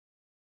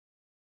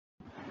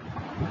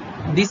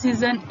This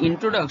is an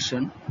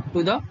introduction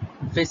to the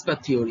Vesper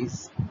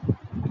theories.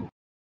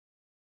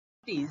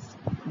 It is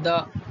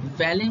the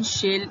valence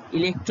shell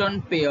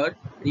electron pair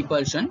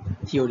repulsion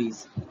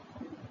theories.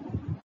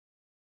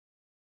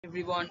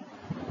 Everyone,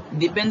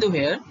 Dibyendu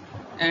here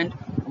and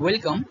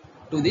welcome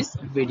to this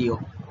video.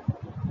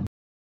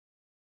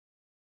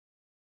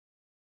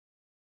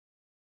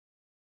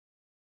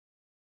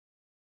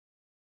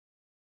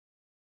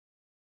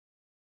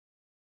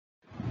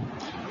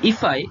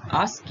 If I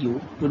ask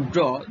you to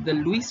draw the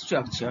Lewis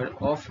structure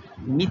of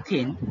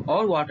methane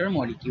or water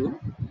molecule,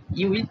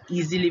 you will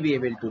easily be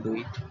able to do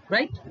it,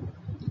 right?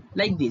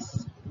 Like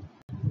this.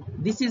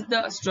 This is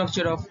the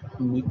structure of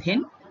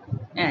methane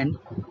and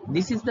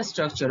this is the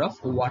structure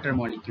of water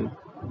molecule.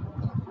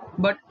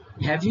 But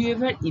have you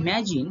ever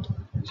imagined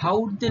how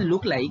would they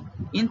look like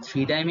in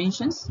 3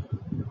 dimensions?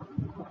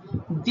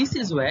 This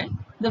is where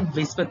the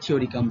Vesper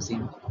theory comes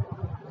in.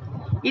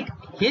 It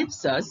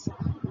helps us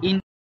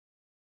in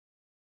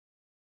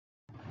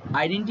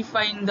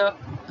identifying the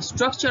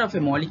structure of a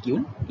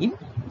molecule in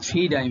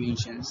 3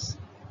 dimensions.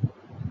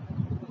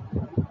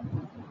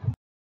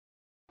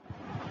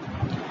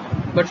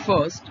 But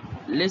first,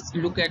 let's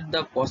look at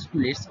the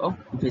postulates of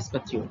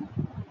Vesper theory.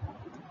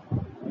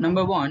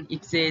 Number 1,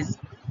 it says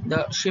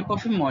the shape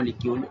of a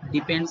molecule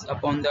depends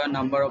upon the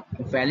number of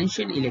valence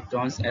shell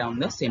electrons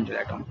around the central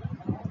atom.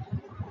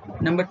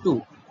 Number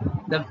 2,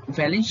 the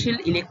valence shell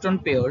electron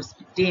pairs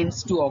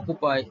tends to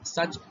occupy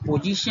such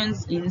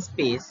positions in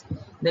space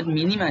that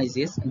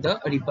minimizes the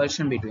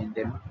repulsion between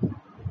them.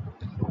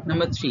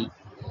 Number 3,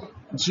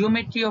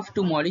 geometry of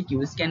two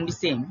molecules can be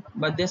same,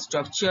 but their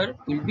structure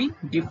will be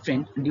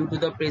different due to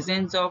the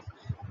presence of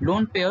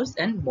lone pairs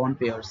and bond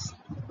pairs.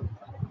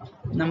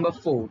 Number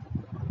 4,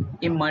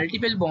 a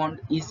multiple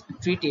bond is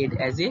treated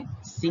as a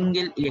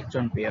single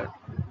electron pair.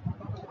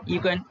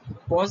 You can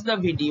pause the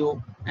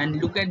video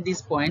and look at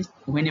these points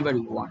whenever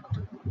you want.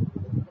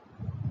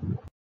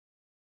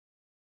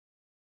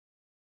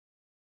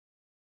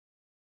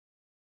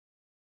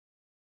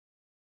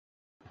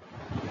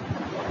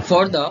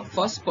 For the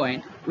first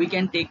point, we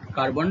can take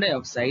carbon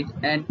dioxide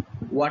and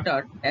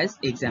water as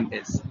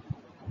examples.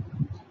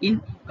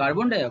 In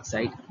carbon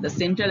dioxide, the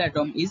central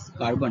atom is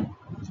carbon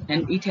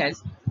and it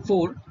has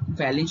 4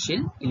 valence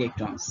shell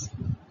electrons.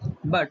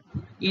 But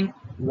in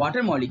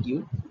water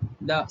molecule,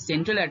 the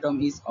central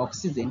atom is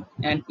oxygen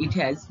and it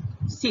has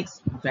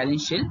 6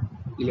 valence shell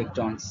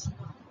electrons.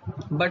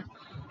 But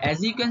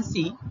as you can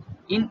see,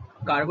 in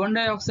carbon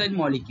dioxide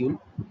molecule,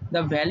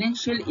 the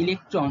valence shell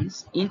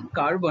electrons in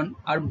carbon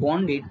are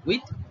bonded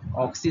with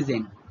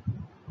oxygen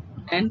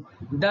and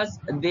thus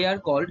they are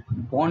called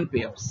bond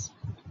pairs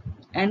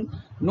and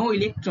no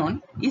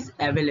electron is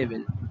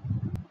available.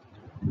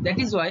 That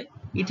is why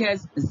it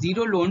has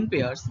 0 lone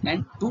pairs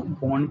and 2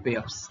 bond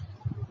pairs.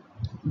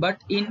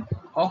 But in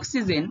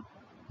oxygen,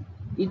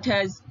 it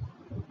has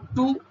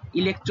 2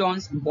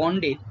 electrons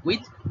bonded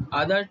with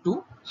other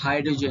 2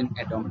 hydrogen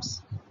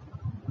atoms.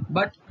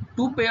 But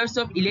 2 pairs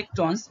of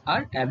electrons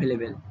are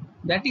available.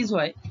 That is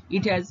why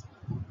it has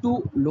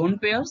 2 lone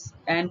pairs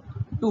and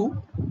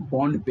 2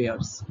 bond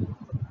pairs.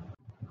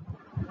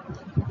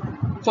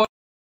 For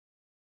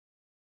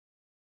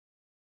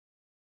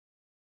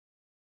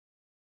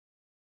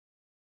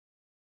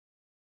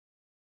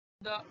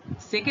the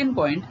second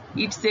point,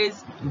 it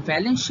says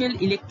valence shell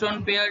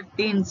electron pair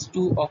tends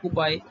to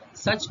occupy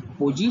such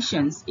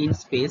positions in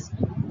space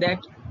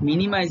that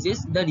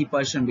minimizes the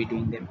repulsion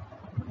between them.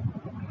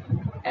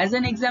 As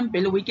an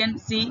example, we can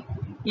see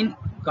in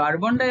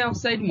carbon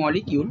dioxide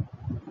molecule,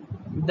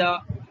 the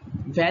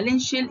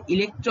valence shell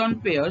electron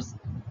pairs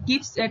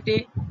keeps at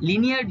a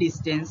linear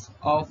distance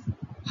of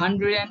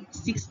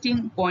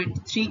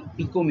 116.3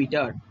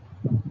 picometer,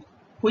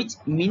 which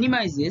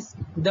minimizes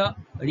the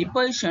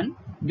repulsion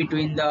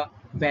between the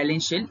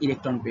valence shell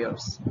electron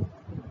pairs.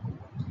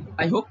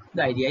 I hope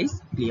the idea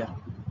is clear.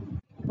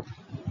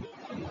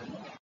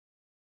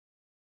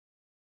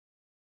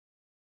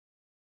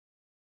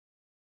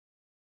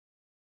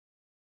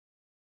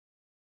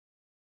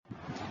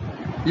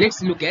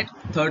 Let's look at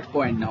third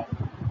point now.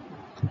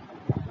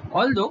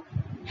 Although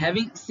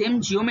having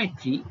same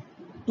geometry,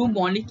 two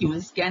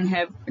molecules can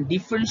have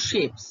different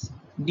shapes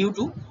due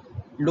to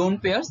lone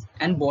pairs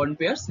and bond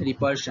pairs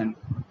repulsion.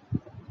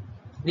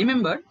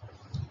 Remember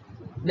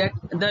that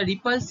the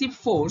repulsive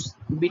force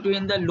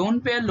between the lone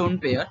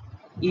pair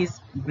is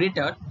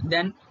greater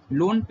than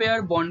lone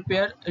pair bond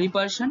pair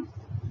repulsion,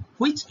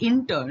 which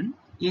in turn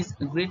is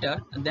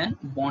greater than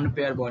bond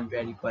pair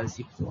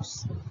repulsive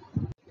force.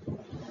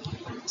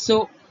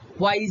 So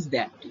why is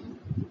that?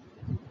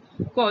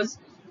 Because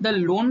the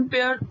lone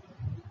pair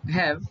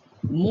have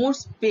more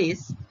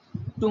space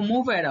to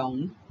move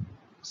around,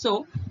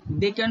 so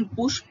they can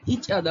push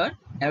each other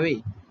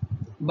away.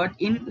 But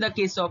in the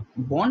case of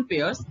bond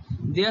pairs,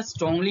 they are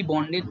strongly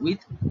bonded with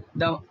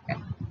the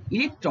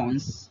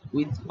electrons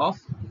of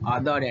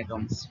other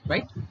atoms,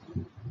 right?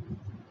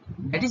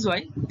 That is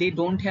why they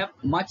don't have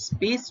much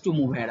space to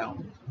move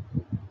around.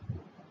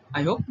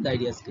 I hope the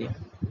idea is clear.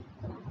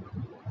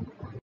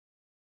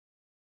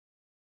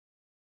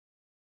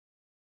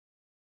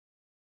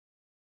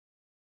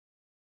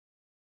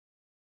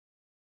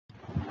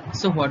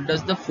 So what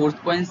does the fourth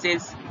point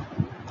says?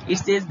 It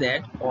says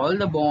that all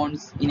the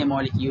bonds in a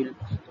molecule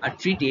are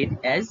treated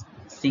as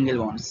single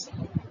bonds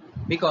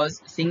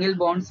because single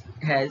bonds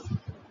has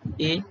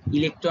a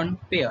electron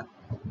pair,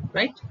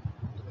 right?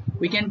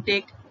 We can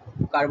take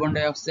carbon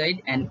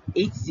dioxide and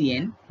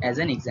HCN as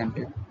an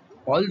example.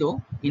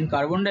 Although in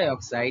carbon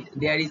dioxide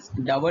there is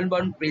double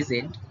bond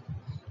present,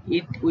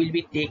 it will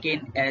be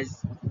taken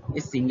as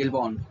a single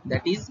bond.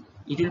 That is,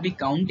 it will be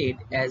counted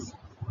as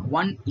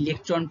one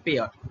electron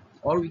pair,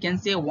 or we can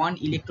say one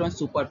electron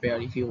super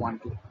pair if you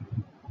want to.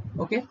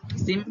 Okay,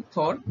 same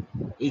for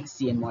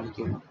HCN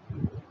molecule.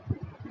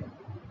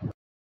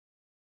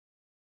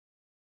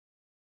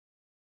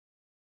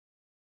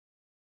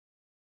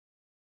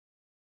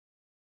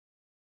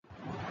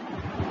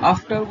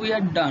 After we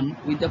are done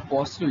with the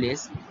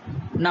postulates,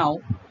 now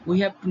we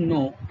have to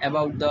know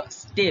about the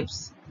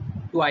steps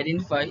to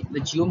identify the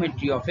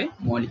geometry of a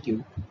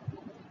molecule.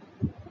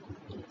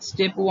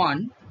 Step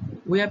 1,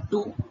 we have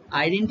to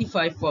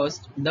identify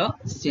first the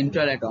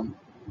central atom.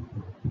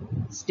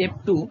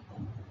 Step 2,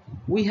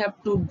 we have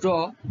to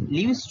draw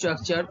leaf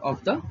structure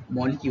of the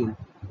molecule.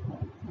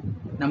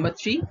 Number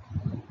 3,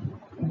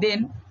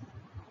 then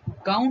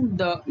count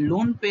the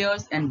lone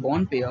pairs and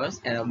bond pairs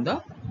around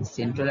the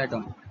central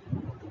atom.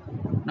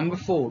 Number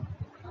 4,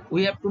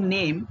 we have to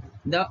name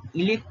the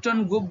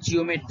electron group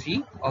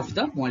geometry of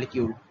the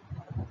molecule.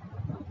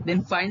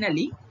 Then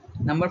finally,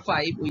 number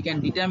 5, we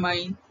can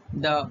determine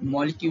the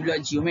molecular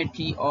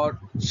geometry or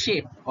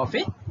shape of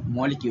a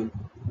molecule.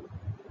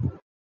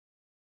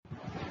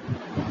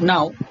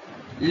 Now,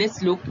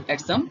 let's look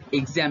at some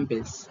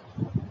examples.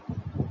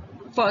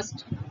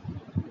 First,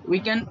 we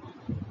can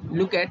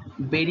look at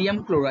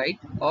barium chloride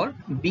or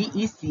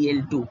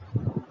BeCl2.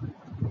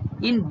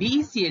 In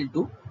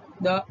BeCl2,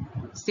 the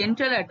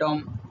central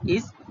atom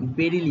is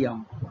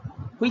beryllium,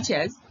 which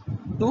has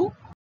two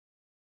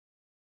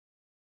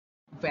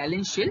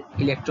valence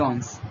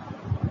electrons,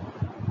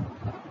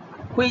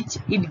 which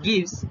it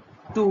gives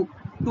to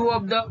two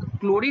of the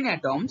chlorine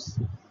atoms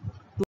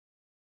to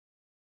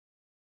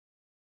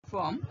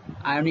form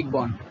ionic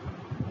bond.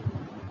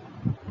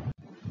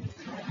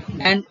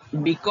 And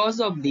because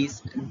of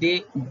this,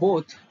 they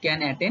both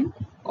can attain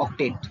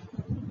octet.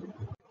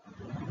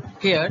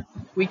 Here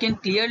we can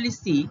clearly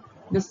see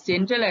the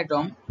central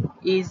atom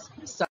is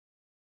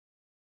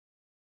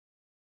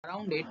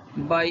surrounded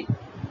by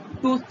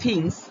two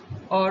things,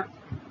 or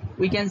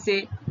we can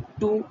say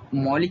two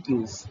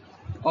molecules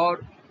or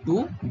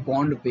two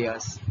bond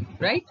pairs,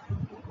 right?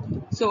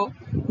 So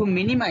to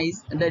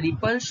minimize the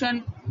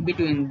repulsion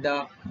between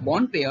the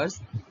bond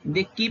pairs,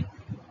 they keep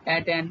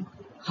at an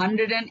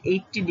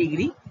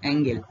 180-degree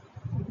angle,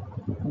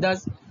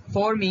 thus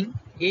forming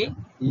a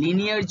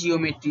linear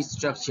geometry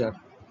structure.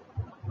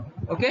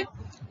 Okay,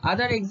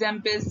 other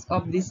examples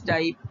of this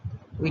type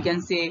we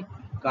can say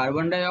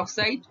carbon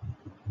dioxide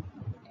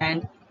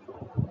and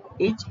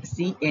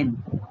HCN,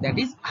 that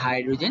is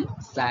hydrogen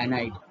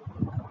cyanide.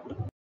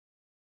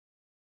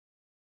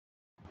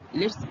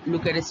 Let's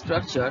look at a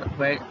structure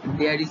where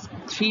there is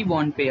three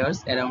bond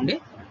pairs around a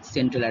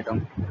central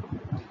atom.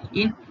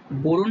 In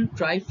boron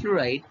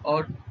trifluoride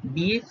or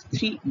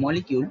BF3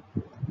 molecule,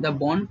 the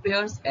bond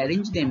pairs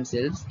arrange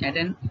themselves at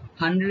an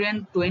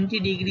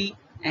 120-degree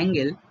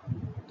angle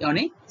on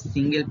a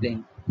single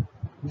plane,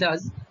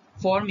 thus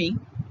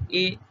forming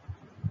a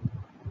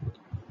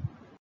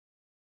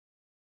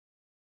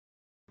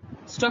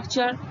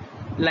structure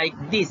like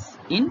this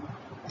in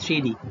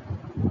 3D,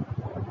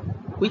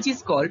 which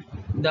is called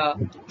the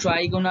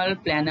trigonal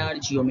planar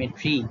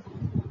geometry.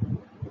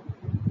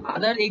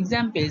 Other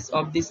examples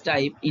of this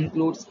type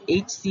includes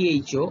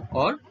HCHO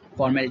or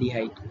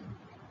formaldehyde.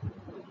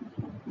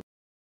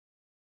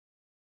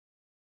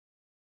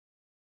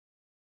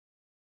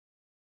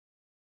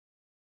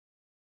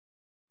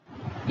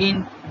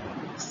 In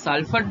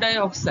sulfur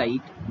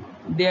dioxide,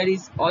 there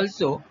is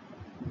also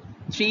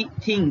three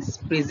things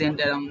present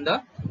around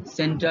the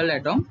central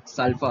atom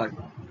sulfur.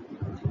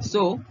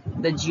 So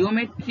the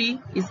geometry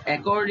is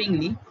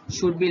accordingly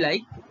should be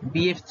like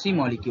BF3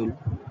 molecule.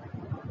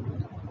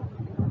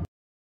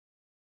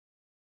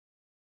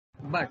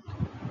 But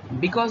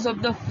because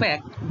of the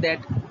fact that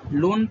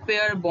lone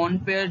pair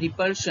bond pair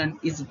repulsion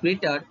is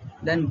greater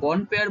than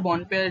bond pair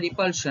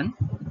repulsion,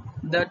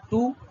 the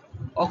two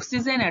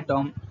oxygen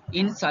atom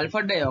in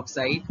sulfur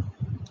dioxide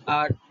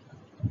are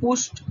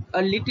pushed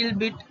a little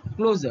bit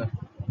closer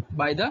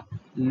by the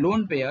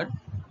lone pair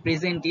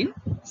present in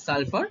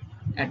sulfur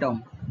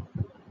atom.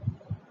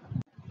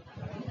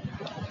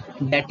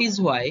 That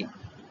is why,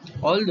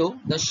 although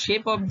the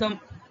shape of the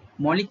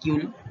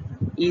molecule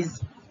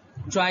is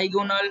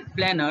trigonal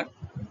planar,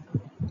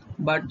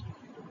 but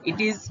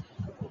it is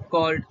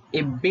called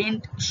a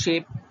bent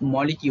shape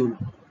molecule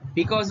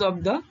because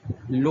of the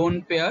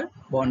lone pair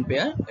bond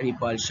pair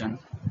repulsion.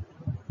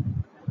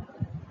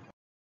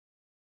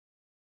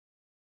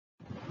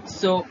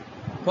 So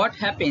what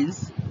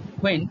happens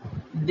when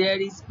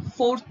there is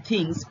four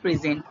things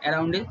present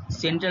around a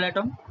central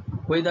atom,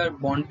 whether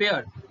bond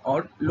pair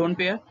or lone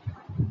pair?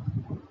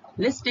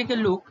 Let's take a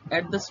look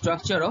at the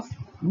structure of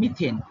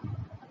methane.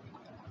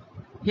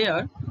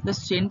 Here, the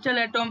central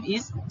atom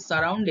is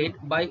surrounded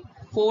by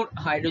 4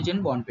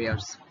 hydrogen bond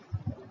pairs.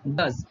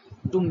 Thus,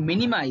 to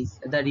minimize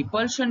the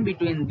repulsion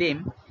between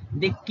them,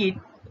 they keep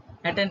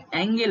at an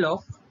angle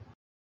of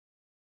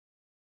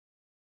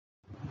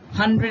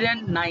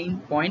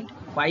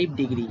 109.5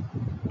 degree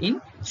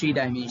in 3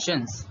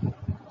 dimensions.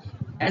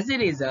 As a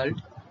result,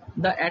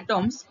 the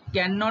atoms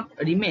cannot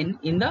remain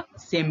in the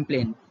same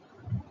plane,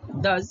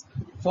 thus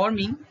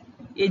forming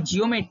a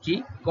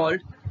geometry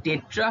called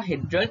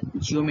tetrahedral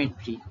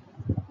geometry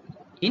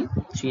in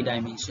 3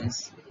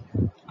 dimensions.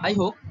 I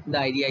hope the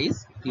idea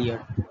is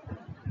clear.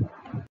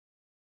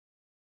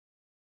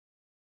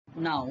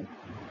 Now,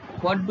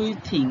 what do you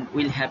think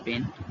will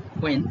happen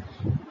when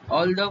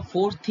all the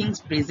 4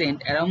 things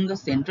present around the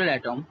central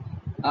atom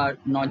are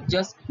not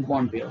just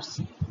bond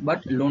pairs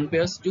but lone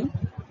pairs too?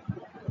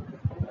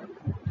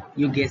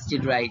 You guessed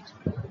it right.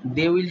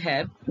 They will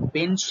have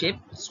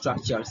pen-shaped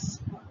structures.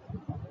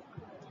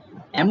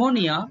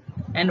 Ammonia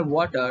and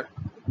water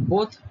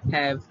both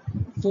have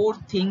 4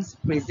 things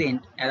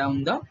present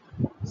around the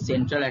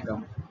central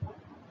atom.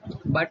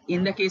 But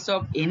in the case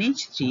of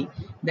NH3,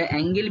 the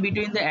angle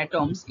between the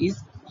atoms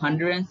is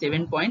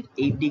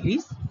 107.8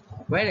 degrees,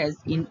 whereas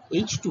in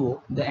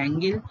H2O, the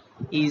angle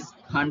is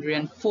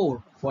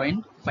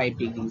 104.5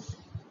 degrees.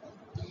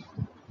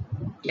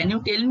 Can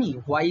you tell me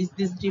why is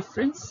this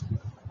difference?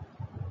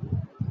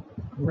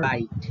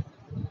 Right.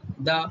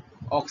 The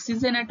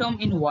oxygen atom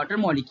in water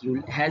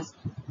molecule has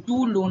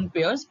 2 lone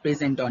pairs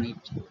present on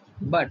it.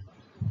 But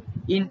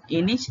in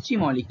NH3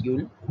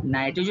 molecule,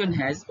 nitrogen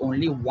has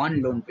only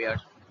 1 lone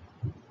pair.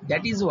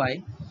 That is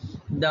why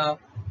the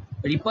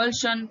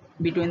repulsion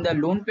between the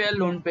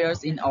lone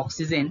pairs in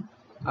oxygen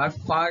are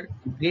far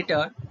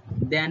greater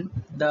than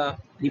the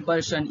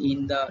repulsion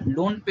in the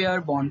lone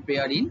pair bond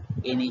pair in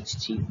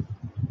NH3.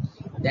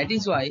 That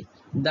is why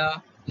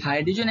the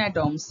hydrogen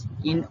atoms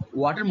in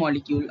water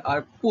molecule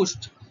are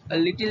pushed a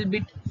little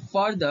bit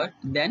further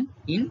than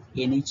in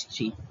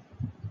NH3.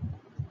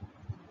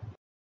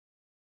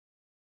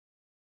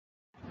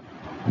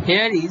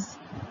 Here is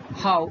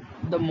how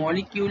the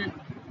molecule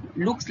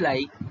looks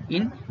like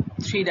in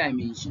 3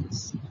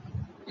 dimensions,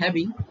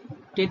 having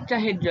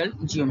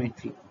tetrahedral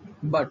geometry,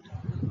 but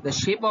the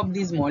shape of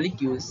these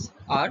molecules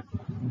are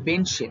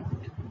bend shaped,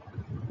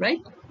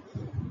 right?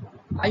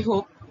 I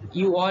hope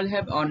you all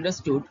have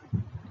understood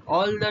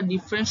all the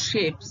different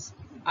shapes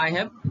I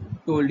have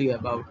told you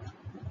about.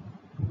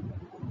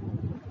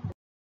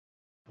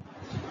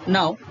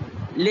 Now,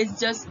 let's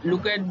just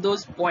look at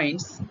those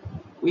points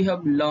we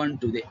have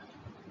learned today.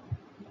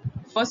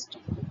 First,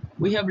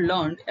 we have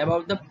learned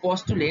about the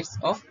postulates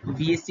of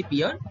VSE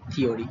pair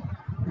theory.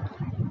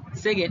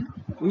 Second,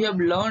 we have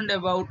learned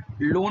about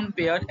lone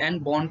pair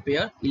and bond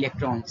pair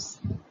electrons.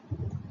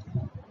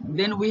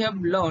 Then we have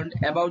learned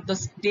about the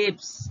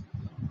steps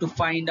to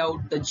find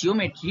out the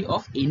geometry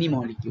of any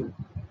molecule.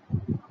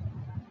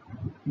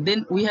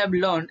 Then we have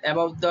learned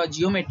about the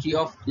geometry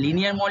of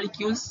linear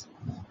molecules,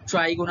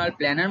 trigonal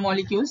planar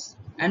molecules,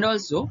 and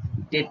also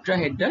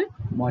tetrahedral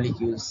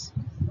molecules.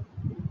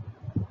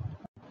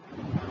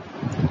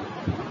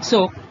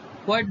 So,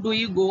 where do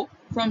you go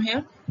from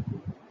here?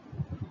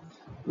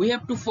 We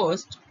have to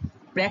first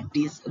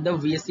practice the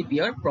VSE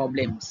pair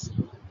problems.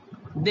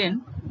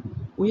 Then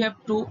we have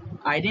to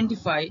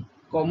identify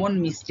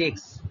common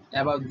mistakes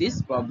about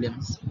these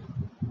problems.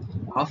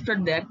 After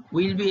that,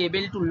 we will be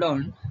able to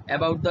learn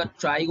about the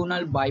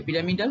trigonal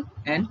bipyramidal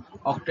and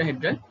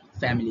octahedral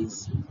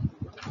families.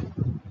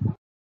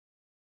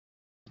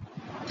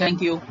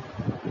 Thank you.